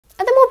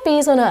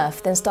bees on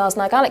Earth than stars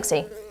in our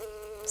galaxy?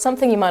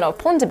 Something you might not have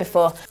pondered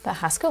before, but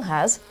Haskell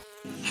has.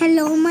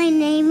 Hello, my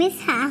name is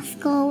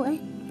Haskell.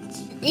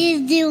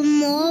 Is there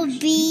more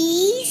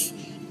bees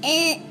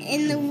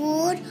in the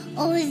world,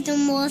 or is there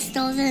more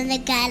stars in the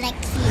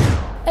galaxy?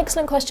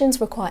 Excellent questions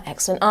require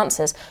excellent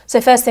answers. So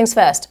first things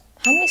first,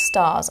 how many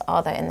stars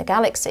are there in the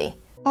galaxy?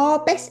 Our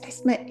best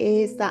estimate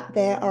is that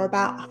there are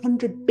about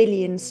 100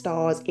 billion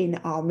stars in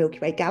our Milky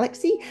Way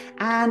galaxy,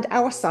 and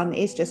our sun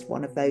is just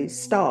one of those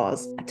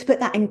stars. To put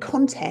that in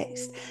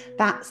context,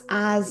 that's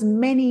as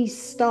many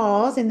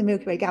stars in the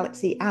Milky Way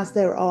galaxy as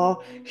there are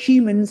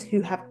humans who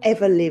have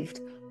ever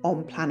lived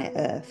on planet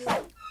Earth.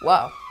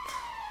 Wow.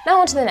 Now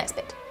on to the next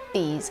bit,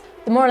 bees.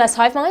 The more or less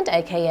hive mind,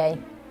 aka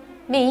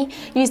me,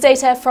 use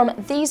data from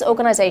these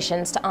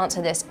organisations to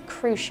answer this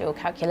crucial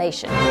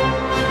calculation.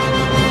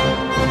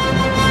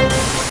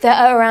 There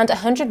are around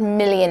 100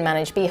 million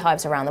managed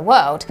beehives around the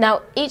world.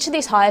 Now, each of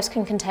these hives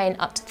can contain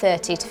up to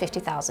 30 to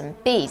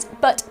 50,000 bees,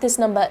 but this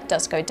number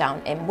does go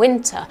down in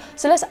winter.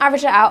 So let's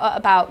average it out at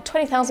about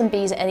 20,000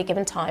 bees at any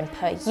given time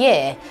per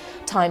year.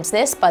 Times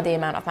this by the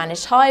amount of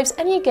managed hives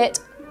and you get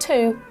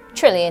 2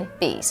 trillion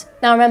bees.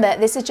 Now remember,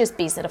 this is just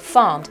bees that are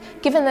farmed.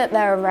 Given that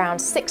there are around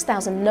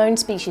 6,000 known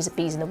species of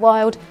bees in the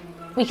wild,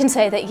 we can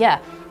say that, yeah,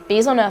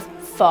 bees on Earth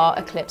far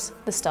eclipse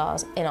the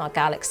stars in our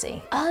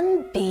galaxy.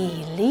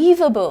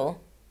 Unbelievable!